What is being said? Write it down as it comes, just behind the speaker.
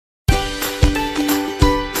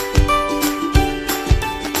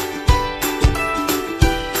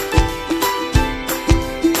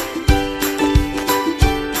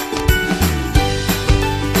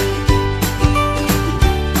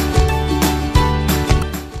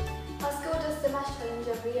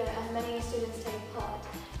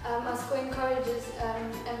encourages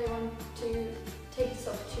everyone to take this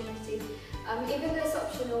opportunity. Even though it's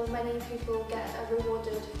optional, many people get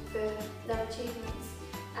rewarded for their achievements,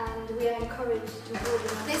 and we are encouraged to reward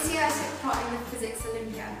them. This year I took part in the Physics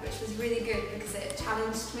Olympiad, which was really good because it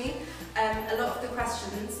challenged me. A lot of the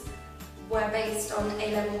questions were based on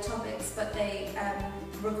A-level topics, but they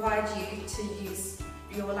required you to use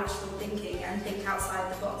your lateral thinking and think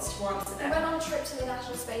outside the box to answer them. We went on a trip to the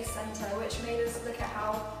National Space Centre, which made us look at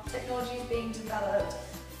how technology is being developed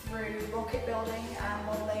through rocket building and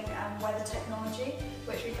modelling and weather technology,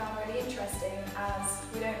 which we found really interesting as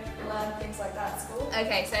we don't learn things like that at school.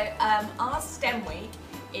 Okay, so our STEM week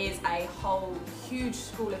is a whole huge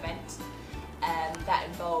school event that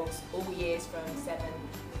involves all years from 7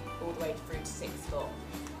 all the way through to 6th form.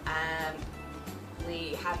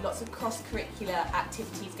 We have lots of cross-curricular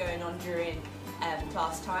activities going on during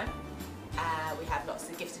class time. We have lots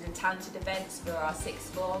of gifted and talented events for our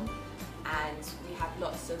 6th form, and we have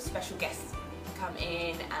lots of special guests come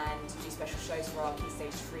in and do special shows for our Key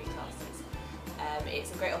Stage 3 classes.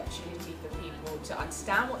 It's a great opportunity for people to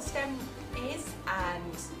understand what STEM is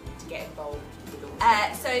and to get involved with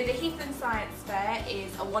all. So the Heathland Science Fair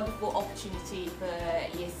is a wonderful opportunity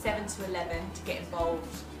for years 7 to 11 to get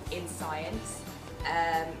involved in science.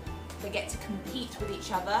 They get to compete with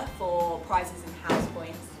each other for prizes and house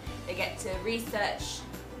points. They get to research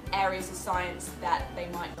areas of science that they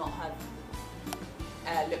might not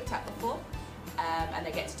have looked at before, and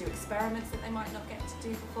they get to do experiments that they might not get to do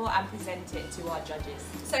before and present it to our judges.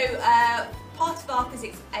 So part of our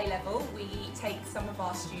Physics A-level, we take some of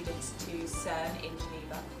our students to CERN in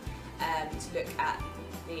Geneva to look at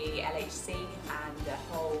the LHC and the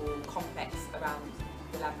whole complex around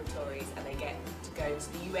the laboratories, and they get to go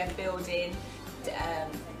to the UN building,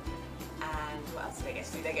 and what else do they get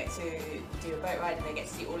to do? They get to do a boat ride and they get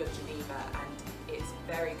to see all of Geneva, and it's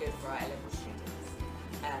very good for our A-level students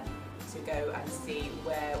to go and see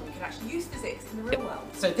where we can actually use physics in the real world.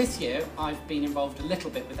 So this year I've been involved a little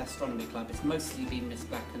bit with Astronomy Club. It's mostly been Miss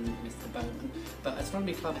Black and Mr Bowman, but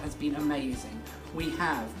Astronomy Club has been amazing. We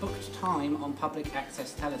have booked time on public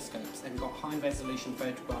access telescopes and got high resolution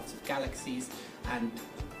photographs of galaxies and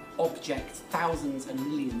objects thousands and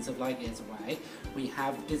millions of light years away. We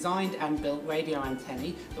have designed and built radio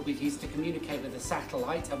antennae that we've used to communicate with a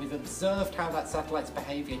satellite, and we've observed how that satellite's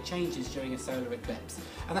behaviour changes during a solar eclipse.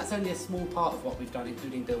 And that's only a small part of what we've done,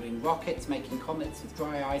 including building rockets, making comets with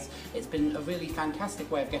dry ice. It's been a really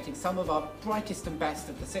fantastic way of getting some of our brightest and best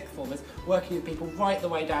of the 6th formers working with people right the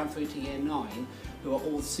way down through to year 9 who are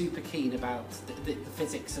all super keen about the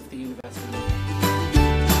physics of the universe.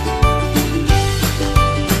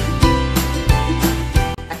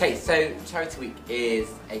 Okay, so Charity Week is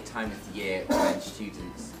a time of the year when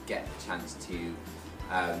students get a chance to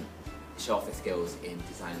show off their skills in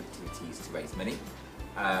design activities to raise money.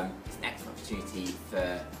 It's an excellent opportunity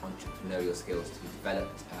for entrepreneurial skills to be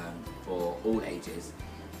developed for all ages.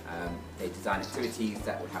 They design activities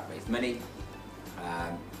that will help raise money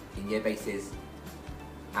in year bases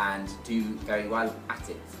and do very well at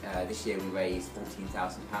it. This year we raised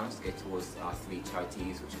 £14,000 to go towards our 3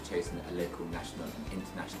 charities, which are chosen at a local, national and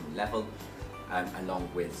international level, along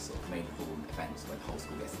with sort of main hall events where the whole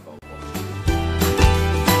school gets involved.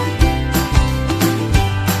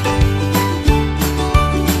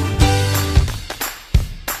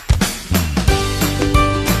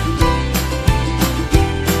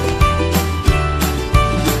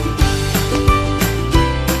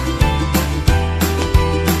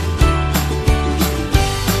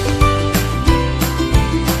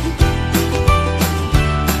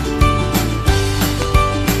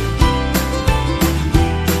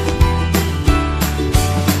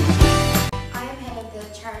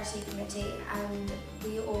 And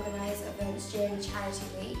we organise events during Charity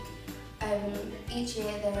Week. Each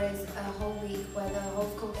year there is a whole week where the whole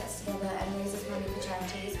school gets together and raises money for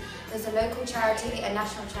charities. There's a local charity, a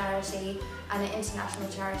national charity and an international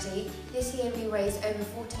charity. This year we raised over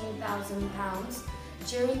 £14,000.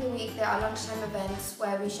 During the week there are lunchtime events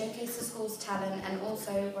where we showcase the school's talent and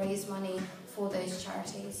also raise money for those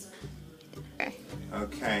charities.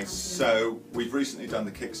 Okay, so we've recently done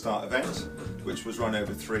the Kickstart event, which was run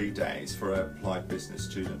over 3 days for applied business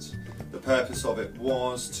students. The purpose of it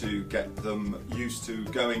was to get them used to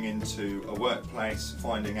going into a workplace,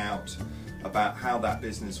 finding out about how that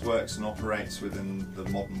business works and operates within the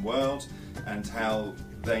modern world, and how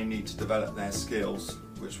they need to develop their skills,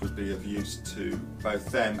 which would be of use to both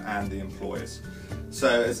them and the employers. So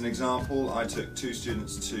as an example, I took 2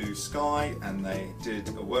 students to Sky and they did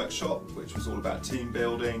a workshop which was all about team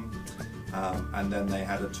building, and then they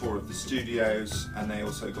had a tour of the studios, and they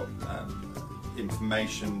also got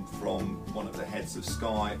information from one of the heads of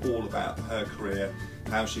Sky all about her career,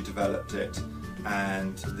 how she developed it,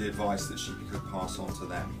 and the advice that she could pass on to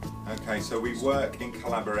them. Okay, so we work in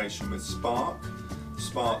collaboration with Spark.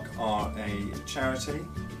 Spark are a charity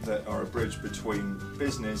that are a bridge between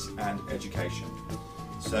business and education.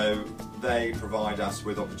 So they provide us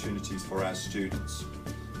with opportunities for our students.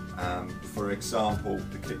 For example,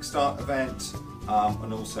 the Kickstart event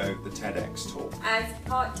and also the TEDx talk. As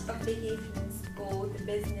part of the Heathland School, the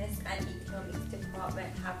Business and Economics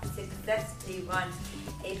Department have successfully run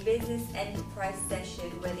a business enterprise session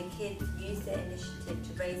where the kids used their initiative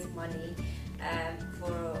to raise money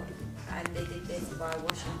and they did this by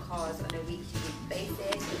washing cars on a week-to-week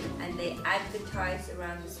basis, and they advertised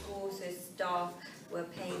around the school so staff were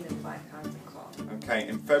paying them £5 a car. Okay,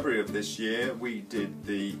 in February of this year we did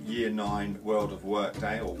the Year 9 World of Work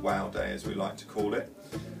Day, or WOW Day as we like to call it,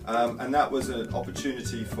 and that was an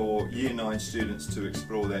opportunity for Year 9 students to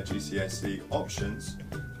explore their GCSE options.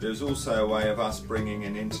 It was also a way of us bringing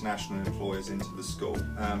in international employers into the school,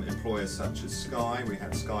 employers such as Sky. We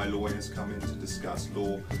had Sky lawyers come in to discuss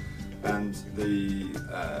law and the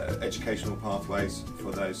educational pathways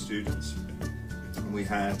for those students. We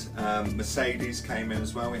had Mercedes came in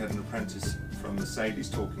as well. We had an apprentice from Mercedes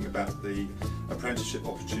talking about the apprenticeship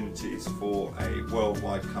opportunities for a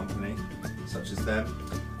worldwide company such as them.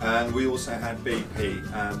 And we also had BP,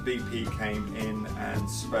 and BP came in and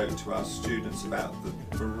spoke to our students about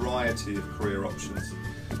the variety of career options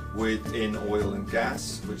within oil and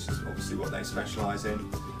gas, which is obviously what they specialise in,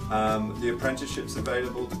 the apprenticeships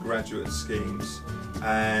available, the graduate schemes,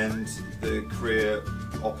 and the career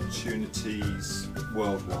opportunities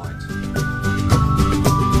worldwide.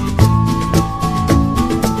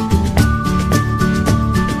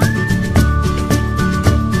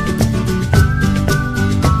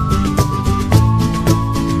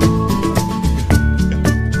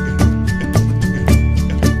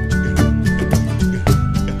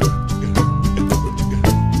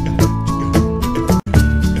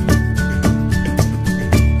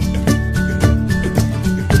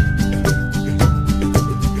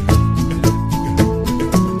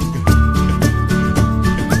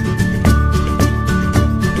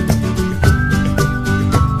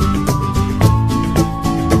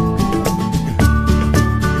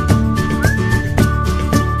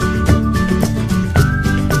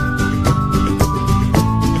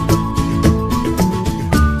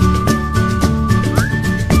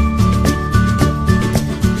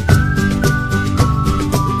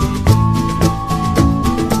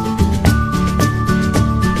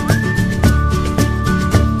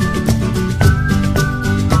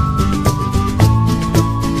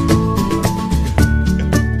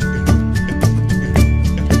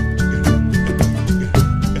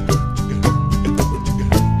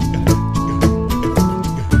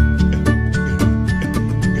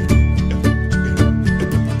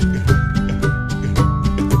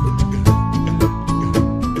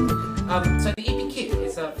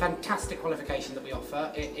 Fantastic qualification that we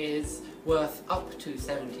offer. It is worth up to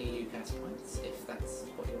 70 UCAS points if that's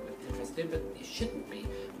what you're interested in, but you shouldn't be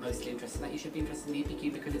mostly interested in that. You should be interested in the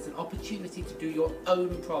EPQ because it's an opportunity to do your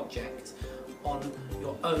own project on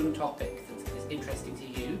your own topic that is interesting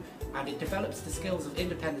to you, and it develops the skills of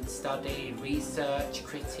independent study, research,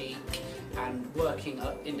 critique, and working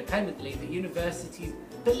independently that universities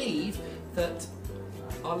believe that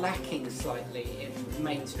are lacking slightly in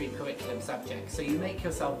mainstream curriculum subjects. So you make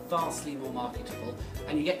yourself vastly more marketable,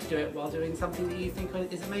 and you get to do it while doing something that you think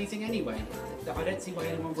is amazing anyway. I don't see why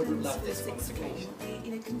anyone wouldn't love this qualification.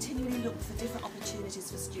 We continually look for different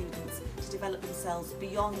opportunities for students to develop themselves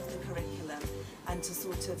beyond the curriculum and to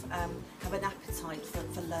sort of have an appetite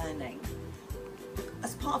for learning.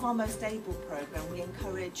 As part of our Most Able programme, we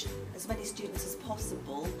encourage as many students as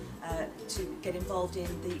possible to get involved in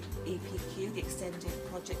the EPQ, the Extended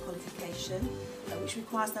Project Qualification, which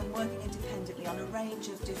requires them working independently on a range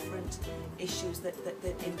of different issues that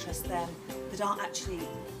interest them, that aren't actually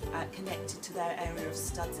connected to their area of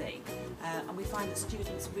study. And we find that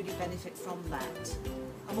students really benefit from that.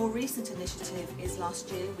 A more recent initiative is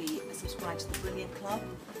last year we subscribed to the Brilliant Club,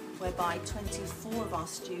 whereby 24 of our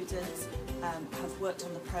students have worked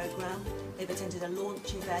on the programme. They've attended a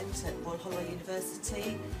launch event at Royal Holloway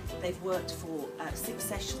University. They've worked for 6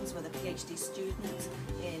 sessions with a PhD student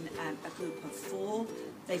in a group of 4.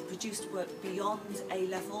 They've produced work beyond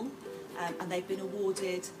A-level, and they've been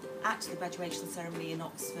awarded at the graduation ceremony in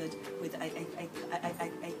Oxford with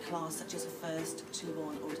a class such as a first,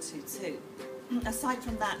 2-1 or a 2-2. Aside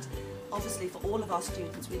from that, obviously for all of our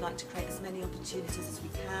students we like to create as many opportunities as we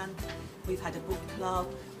can. We've had a book club,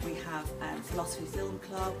 we have philosophy film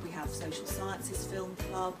club, we have social sciences film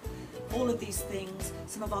club. All of these things,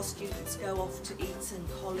 some of our students go off to Eton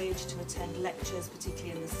College to attend lectures,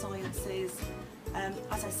 particularly in the sciences.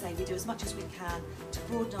 As I say, we do as much as we can to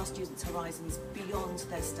broaden our students' horizons beyond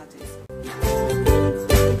their studies.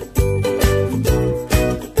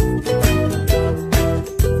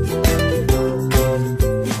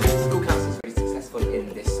 School council is really successful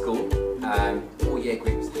in this school. All year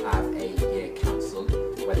groups have a year council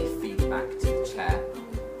where they feed back to the chair.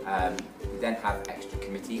 We then have extra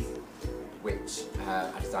committees which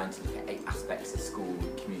are designed to look at 8 aspects of school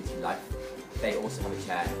community life. They also have a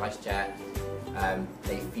chair and vice chair.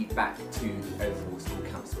 They feed back to the overall school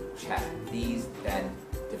council chair. These then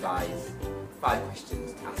devise 5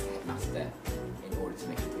 questions to ask the headmaster in order to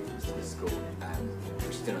make improvements to the school,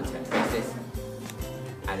 which is done on a term basis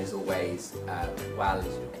and is always well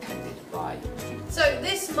attended by students. So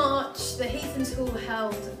this March, the Heatham School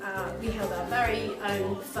held our very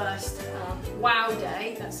own first WOW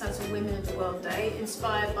Day, that stands for Women of the World Day,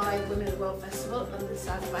 inspired by the Women of the World Festival under the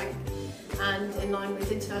South Bank, and in line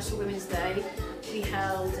with International Women's Day. We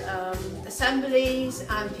held assemblies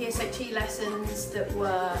and PSHE lessons that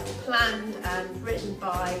were planned and written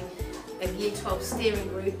by a Year 12 steering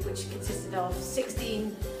group, which consisted of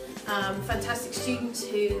 16 fantastic students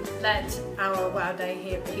who led our WOW Day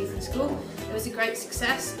here at the Heatham School. It was a great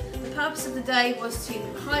success. The purpose of the day was to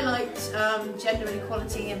highlight gender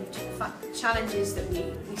inequality and challenges that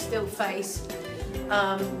we still face,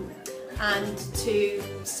 and to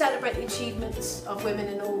celebrate the achievements of women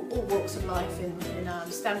in all walks of life in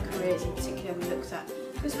STEM careers in particular we looked at.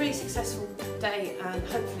 It was a really successful day and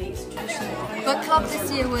hopefully it's a tradition. Book club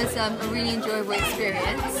this year was a really enjoyable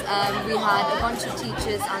experience. We had a bunch of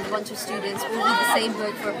teachers and a bunch of students all read the same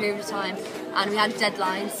book for a period of time, and we had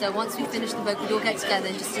deadlines, so once we finished the book we'd all get together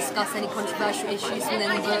and just discuss any controversial issues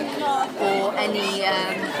within the book or any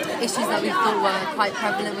issues that we thought were quite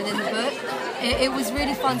prevalent within the book. It was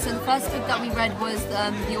really fun. So the first book that we read was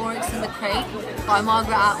The Oryx and the Crate by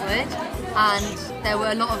Margaret Atwood, and there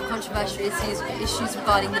were a lot of controversial issues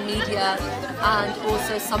regarding the media and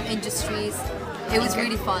also some industries. It was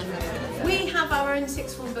really fun. We have our own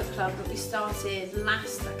sixth form book club that we started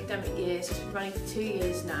last academic year, so it's been running for 2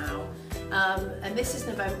 years now. And this is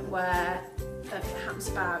an event where perhaps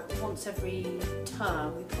about once every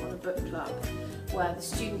term we put on a book club where the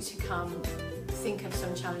students who come think of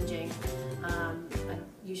some challenging and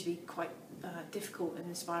usually quite difficult and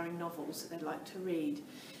inspiring novels that they'd like to read.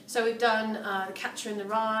 So we've done The Catcher in the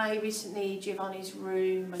Rye recently, Giovanni's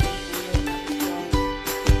Room,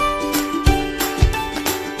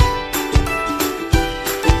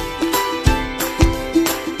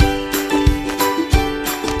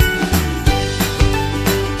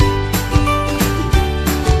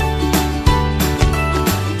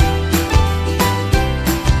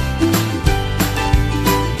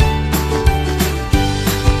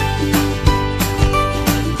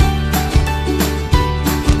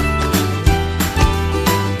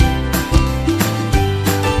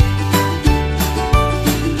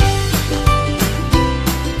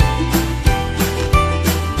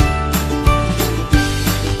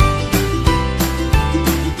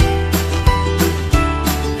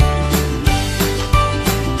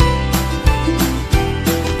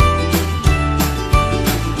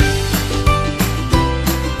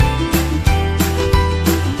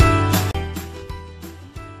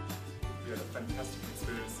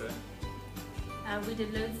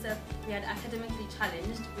 we had academically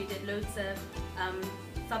challenged, we did loads of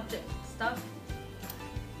subject stuff.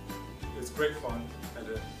 It was great fun, had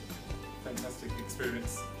a fantastic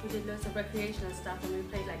experience. We did loads of recreational stuff and we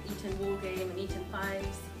played like Eton War Game and Eton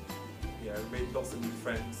Fives. Yeah, we made lots of new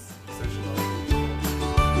friends, socialised.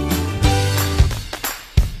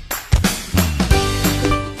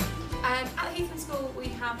 At Heatham School we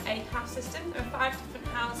have a house system. There are 5 different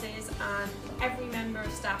houses and every member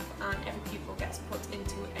of staff and every pupil gets put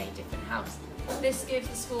into a different house. This gives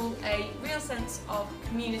the school a real sense of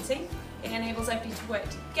community. It enables everybody to work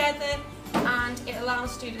together and it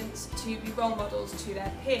allows students to be role models to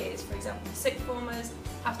their peers. For example, the sixth formers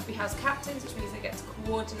have to be house captains, which means they get to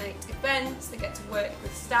coordinate events, they get to work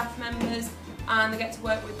with staff members and they get to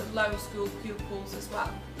work with the lower school pupils as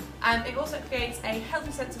well. And it also creates a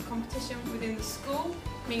healthy sense of competition within the school,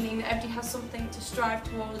 meaning that everybody has something to strive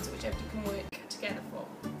towards, which everybody can work together for.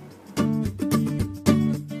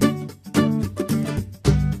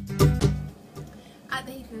 At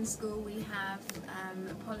the Heatham School we have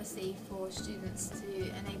a policy for students to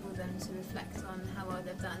enable them to reflect on how well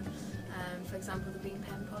they've done. For example, the green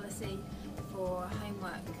pen policy for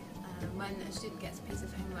homework. When a student gets a piece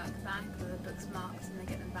of homework back or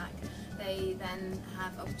they then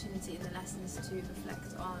have opportunity in the lessons to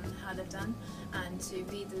reflect on how they've done and to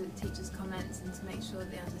read the teacher's comments and to make sure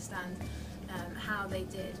that they understand how they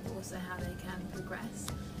did, but also how they can progress.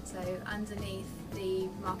 So underneath the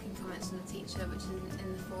marking comments from the teacher, which is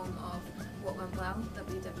in the form of what went well,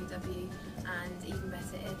 WWW, and even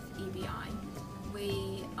better if, EBI,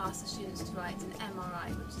 we ask the students to write an MRI,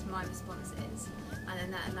 which is my response is, and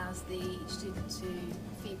then that allows the student to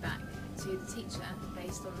feedback to the teacher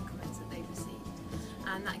based on the comments that they've received.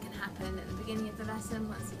 And that can happen at the beginning of the lesson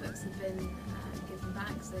once the books have been given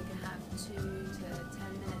back, so they can have 2 to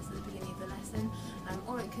 10 minutes at the beginning of the lesson,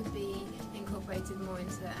 or it could be incorporated more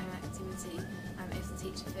into their own activity if the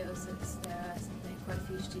teacher feels that there are quite a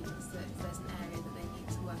few students that there's an area that they need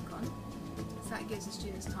to work on. So that gives the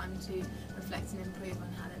students time to reflect and improve on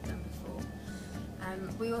how they've done before.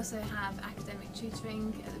 We also have academic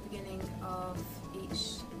tutoring at the beginning of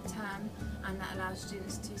each term, and that allows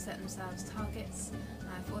students to set themselves targets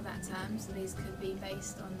for that term. So these could be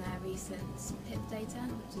based on their recent PIP data,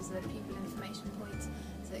 which is a pupil information point.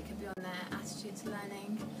 So it could be on their attitude to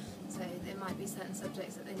learning. So there might be certain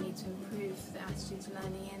subjects that they need to improve their attitude to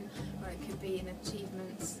learning in, or it could be an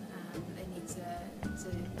achievement that they need to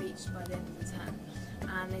reach by the end of the term.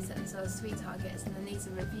 And they set themselves 3 targets, and then these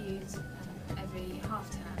are reviewed every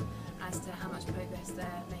half term as to how much progress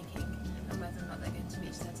they're making and whether or not they're going to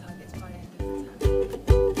reach their targets by the